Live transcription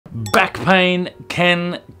Back pain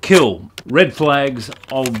can kill. Red flags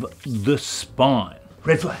of the spine.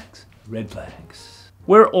 Red flags. Red flags.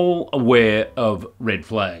 We're all aware of red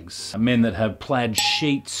flags. Men that have plaid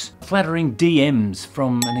sheets, flattering DMs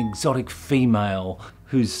from an exotic female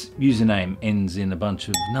whose username ends in a bunch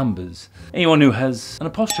of numbers. Anyone who has an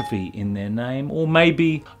apostrophe in their name, or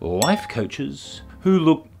maybe life coaches who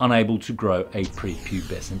look unable to grow a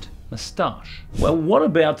prepubescent moustache. Well, what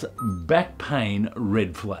about back pain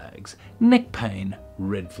red flags? Neck pain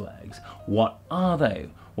red flags? What are they?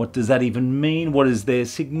 What does that even mean? What is their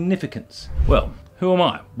significance? Well, who am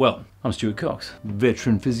I? Well, I'm Stuart Cox,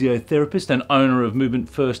 veteran physiotherapist and owner of Movement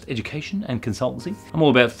First Education and Consultancy. I'm all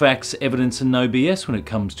about facts, evidence and no BS when it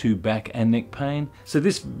comes to back and neck pain. So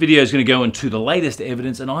this video is going to go into the latest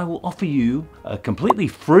evidence, and I will offer you a completely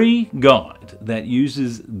free guide that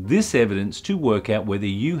uses this evidence to work out whether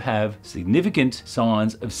you have significant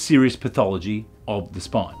signs of serious pathology of the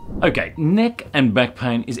spine. Okay, neck and back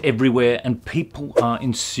pain is everywhere and people are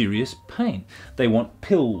in serious pain. They want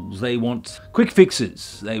pills, they want quick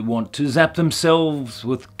fixes, they want to zap themselves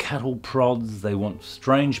with cattle prods, they want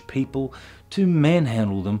strange people to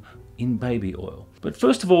manhandle them in baby oil. But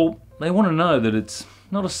first of all, they want to know that it's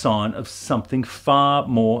not a sign of something far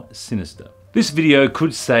more sinister. This video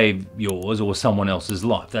could save yours or someone else's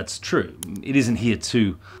life, that's true. It isn't here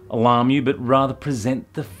to alarm you, but rather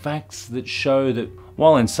present the facts that show that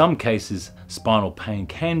while in some cases spinal pain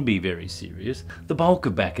can be very serious, the bulk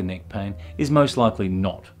of back and neck pain is most likely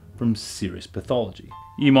not from serious pathology.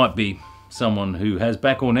 You might be someone who has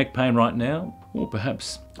back or neck pain right now, or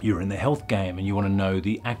perhaps you're in the health game and you want to know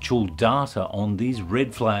the actual data on these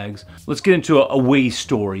red flags. Let's get into a wee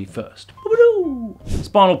story first.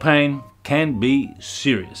 Spinal pain can be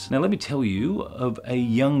serious. Now let me tell you of a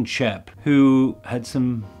young chap who had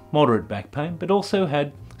some moderate back pain, but also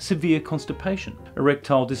had severe constipation,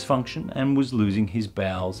 erectile dysfunction, and was losing his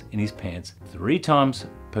bowels in his pants 3 times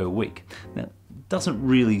per week. Now, doesn't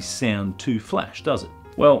really sound too flash, does it?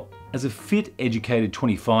 Well, as a fit, educated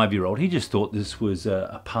 25-year-old, he just thought this was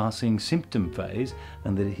a passing symptom phase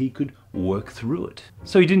and that he could work through it.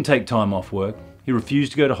 So he didn't take time off work. He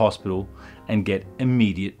refused to go to hospital and get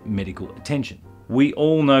immediate medical attention. We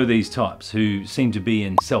all know these types who seem to be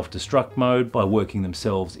in self-destruct mode by working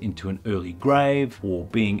themselves into an early grave or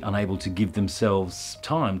being unable to give themselves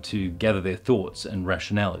time to gather their thoughts and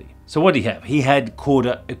rationality. So what did he have? He had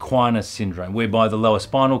cauda equina syndrome, whereby the lower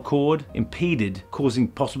spinal cord impeded, causing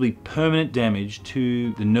possibly permanent damage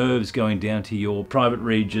to the nerves going down to your private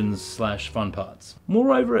regions / fun parts.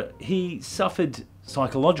 Moreover, he suffered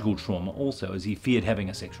psychological trauma also, as he feared having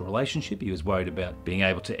a sexual relationship. He was worried about being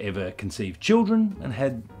able to ever conceive children and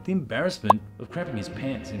had the embarrassment of crapping his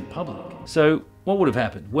pants in public. So what would have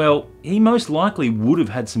happened? Well, he most likely would have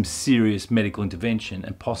had some serious medical intervention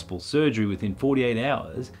and possible surgery within 48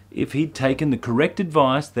 hours if he'd taken the correct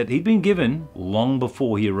advice that he'd been given long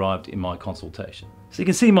before he arrived in my consultation. So you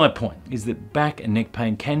can see my point is that back and neck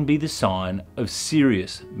pain can be the sign of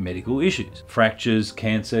serious medical issues. Fractures,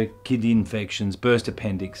 cancer, kidney infections, burst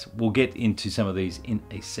appendix. We'll get into some of these in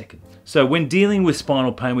a second. So when dealing with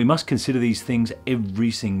spinal pain, we must consider these things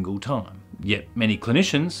every single time. Yet many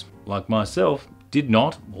clinicians, like myself, did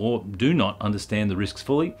not or do not understand the risks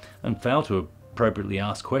fully and fail to appropriately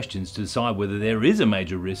ask questions to decide whether there is a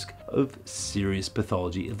major risk of serious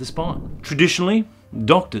pathology of the spine. Traditionally,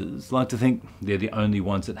 doctors like to think they're the only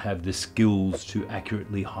ones that have the skills to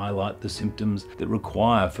accurately highlight the symptoms that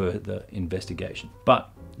require further investigation. But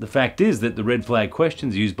the fact is that the red flag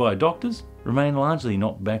questions used by doctors remain largely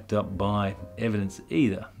not backed up by evidence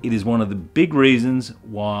either. It is one of the big reasons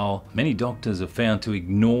why many doctors are found to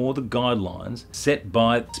ignore the guidelines set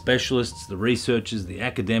by specialists, the researchers, the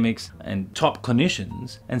academics, and top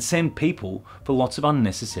clinicians, and send people for lots of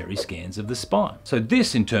unnecessary scans of the spine. So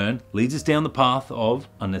this in turn leads us down the path of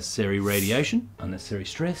unnecessary radiation, unnecessary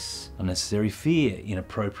stress, unnecessary fear,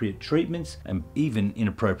 inappropriate treatments, and even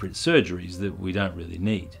inappropriate surgeries that we don't really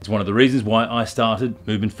need. It's one of the reasons why I started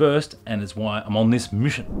Movement First, and it's why I'm on this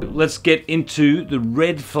mission. Let's get into the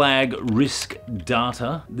red flag risk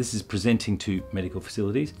data. This is presenting to medical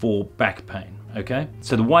facilities for back pain, okay?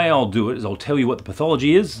 So the way I'll do it is I'll tell you what the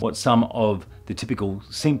pathology is, what some of the typical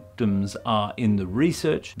symptoms are in the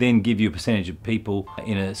research, then give you a percentage of people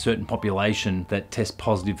in a certain population that test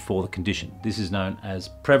positive for the condition. This is known as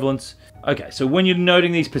prevalence. Okay, so when you're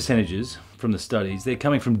noting these percentages from the studies, they're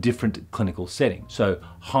coming from different clinical settings. So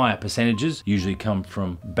higher percentages usually come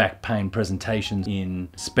from back pain presentations in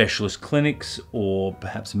specialist clinics or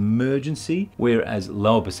perhaps emergency, whereas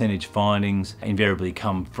lower percentage findings invariably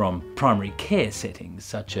come from primary care settings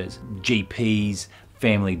such as GPs,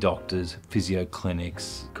 family doctors, physio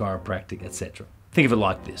clinics, chiropractic, etc. Think of it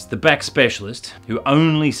like this. The back specialist who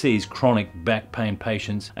only sees chronic back pain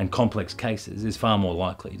patients and complex cases is far more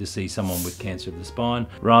likely to see someone with cancer of the spine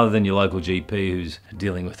rather than your local GP who's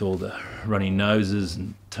dealing with all the runny noses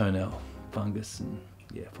and toenail fungus and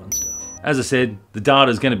fun stuff. As I said, the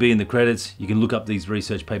data is going to be in the credits. You can look up these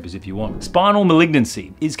research papers if you want. Spinal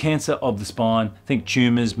malignancy is cancer of the spine. Think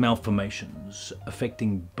tumors, malformations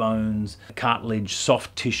affecting bones, cartilage,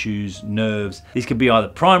 soft tissues, nerves. These could be either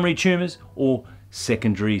primary tumors or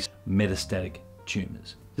secondary metastatic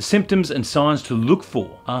tumors. The symptoms and signs to look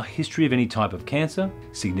for are history of any type of cancer,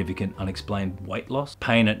 significant unexplained weight loss,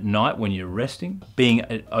 pain at night when you're resting, being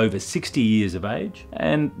at over 60 years of age,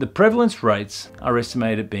 and the prevalence rates are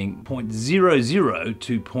estimated being 0.00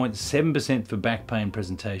 to 0.7% for back pain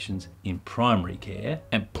presentations in primary care,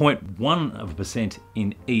 and 0.1%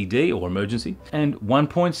 in ED or emergency, and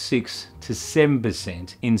 1.6 to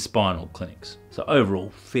 7% in spinal clinics. So overall,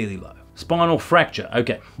 fairly low. Spinal fracture,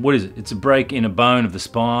 okay, what is it? It's a break in a bone of the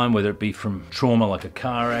spine, whether it be from trauma like a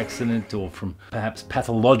car accident or from perhaps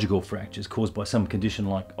pathological fractures caused by some condition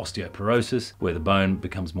like osteoporosis, where the bone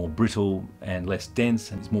becomes more brittle and less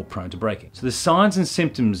dense and is more prone to breaking. So the signs and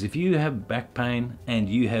symptoms, if you have back pain and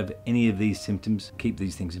you have any of these symptoms, keep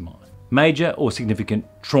these things in mind. Major or significant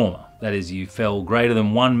trauma. That is, you fell greater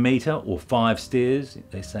than 1 meter or 5 stairs,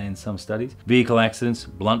 they say in some studies. Vehicle accidents,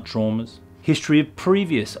 blunt traumas. History of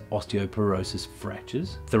previous osteoporosis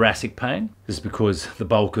fractures. Thoracic pain. This is because the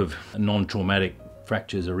bulk of non-traumatic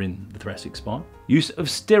fractures are in the thoracic spine. Use of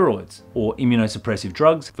steroids or immunosuppressive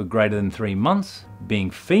drugs for greater than 3 months. Being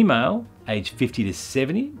female, age 50 to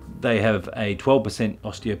 70, they have a 12%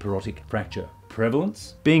 osteoporotic fracture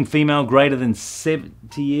prevalence. Being female greater than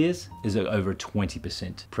 70 years is over a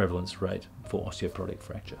 20% prevalence rate for osteoporotic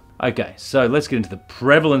fracture. Okay, so let's get into the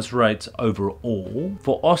prevalence rates overall.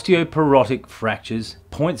 For osteoporotic fractures,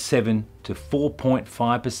 0.7 to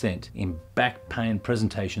 4.5% in back pain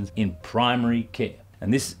presentations in primary care.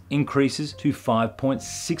 And this increases to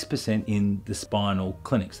 5.6% in the spinal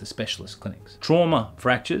clinics, the specialist clinics. Trauma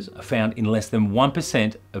fractures are found in less than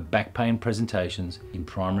 1% of back pain presentations in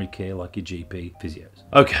primary care like your GP physios.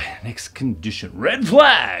 Okay, next condition, red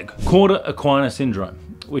flag, cauda equina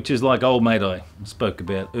syndrome, which is like old mate I spoke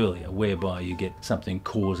about earlier, whereby you get something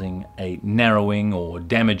causing a narrowing or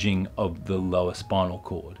damaging of the lower spinal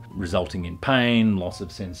cord, resulting in pain, loss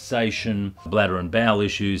of sensation, bladder and bowel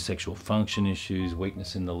issues, sexual function issues,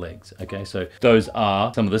 weakness in the legs. Okay, so those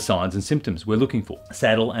are some of the signs and symptoms we're looking for.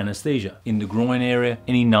 Saddle anesthesia. In the groin area,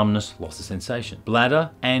 any numbness, loss of sensation. Bladder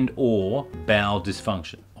and or bowel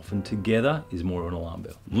dysfunction. Often together is more of an alarm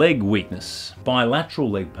bell. Leg weakness, bilateral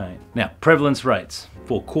leg pain. Now, prevalence rates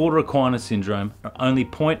for cauda equina syndrome are only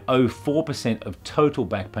 0.04% of total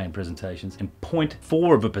back pain presentations and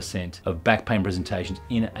 0.4% of back pain presentations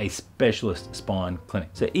in a specialist spine clinic.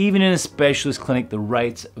 So even in a specialist clinic, the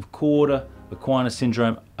rates of cauda equina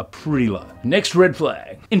syndrome are pretty low. Next red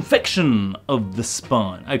flag, infection of the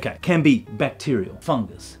spine. Okay, can be bacterial,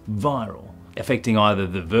 fungus, viral, affecting either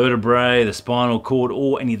the vertebrae, the spinal cord,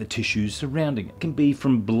 or any of the tissues surrounding it. It can be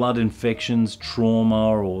from blood infections,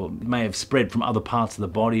 trauma, or it may have spread from other parts of the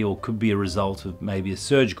body, or could be a result of maybe a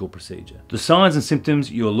surgical procedure. The signs and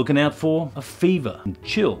symptoms you're looking out for are fever,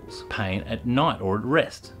 chills, pain at night or at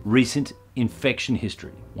rest, recent infection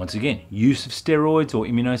history. Once again, use of steroids or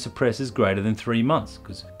immunosuppressors greater than 3 months,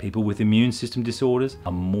 because people with immune system disorders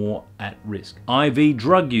are more at risk. IV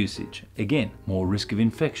drug usage, again, more risk of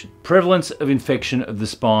infection. Prevalence of infection of the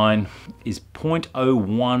spine is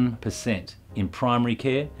 0.01% in primary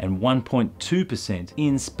care and 1.2%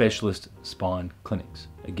 in specialist spine clinics.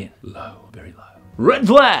 Again, low, very low. Red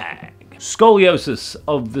flag! Scoliosis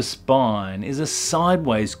of the spine is a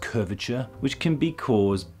sideways curvature which can be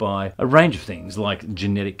caused by a range of things like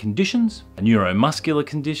genetic conditions, neuromuscular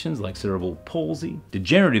conditions like cerebral palsy,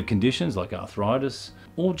 degenerative conditions like arthritis,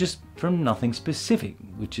 or just from nothing specific,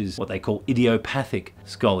 which is what they call idiopathic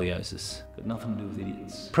scoliosis. Got nothing to do with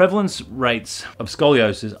idiots. Prevalence rates of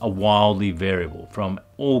scoliosis are wildly variable from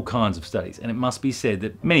all kinds of studies, and it must be said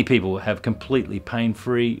that many people have completely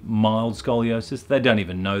pain-free, mild scoliosis. They don't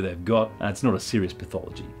even know they've got. It's not a serious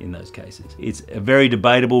pathology in those cases. It's a very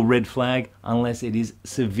debatable red flag unless it is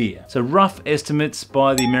severe. So rough estimates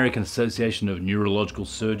by the American Association of Neurological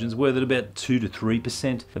Surgeons were that about 2 to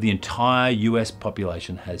 3% of the entire US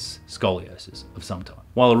population has scoliosis of some type,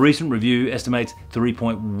 while a recent review estimates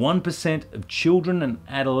 3.1% of children and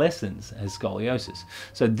adolescents has scoliosis.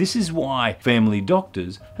 So this is why family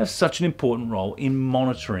doctors have such an important role in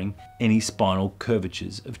monitoring any spinal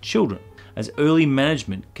curvatures of children. as early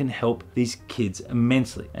management can help these kids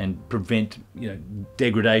immensely and prevent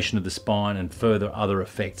degradation of the spine and further other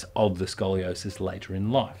effects of the scoliosis later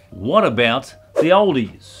in life. What about the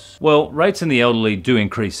oldies? Well, rates in the elderly do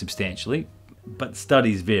increase substantially, but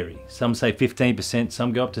studies vary. Some say 15%,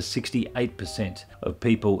 some go up to 68% of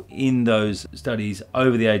people in those studies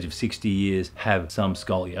over the age of 60 years have some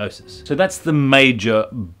scoliosis. So that's the major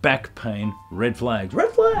back pain red flags.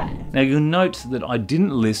 Red flag! Now you'll note that I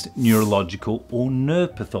didn't list neurological or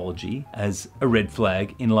nerve pathology as a red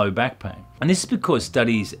flag in low back pain. And this is because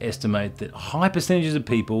studies estimate that high percentages of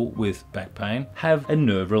people with back pain have a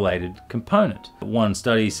nerve-related component. One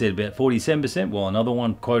study said about 47%, while another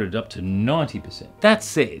one quoted up to 90%. That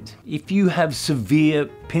said, if you have severe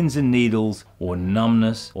pins and needles or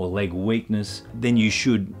numbness or leg weakness, then you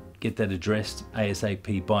should get that addressed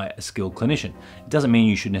ASAP by a skilled clinician. It doesn't mean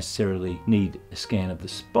you should necessarily need a scan of the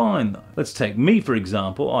spine though. Let's take me for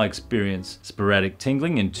example. I experience sporadic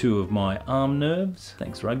tingling in 2 of my arm nerves,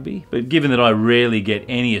 thanks rugby. But given that I rarely get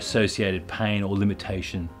any associated pain or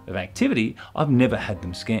limitation of activity, I've never had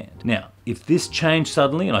them scanned. Now, if this changed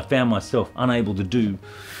suddenly and I found myself unable to do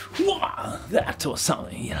that or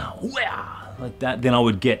something, like that, then I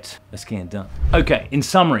would get a scan done. Okay, in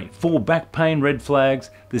summary, for back pain red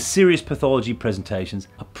flags, the serious pathology presentations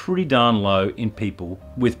are pretty darn low in people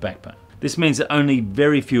with back pain. This means that only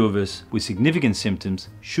very few of us with significant symptoms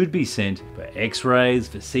should be sent for x-rays,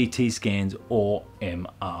 for CT scans, or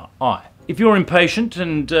MRI. If you're impatient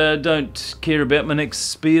and don't care about my next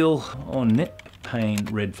spiel on neck pain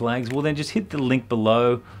red flags, well then just hit the link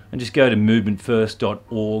below and just go to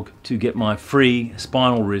movementfirst.org to get my free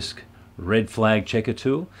spinal risk red flag checker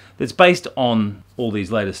tool that's based on all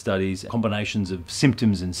these latest studies, combinations of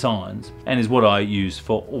symptoms and signs, and is what I use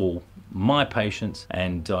for all my patients,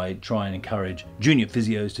 and I try and encourage junior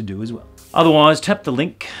physios to do as well. Otherwise, tap the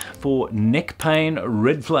link for neck pain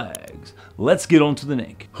red flags. Let's get on to the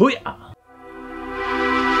neck. Hoo-yah!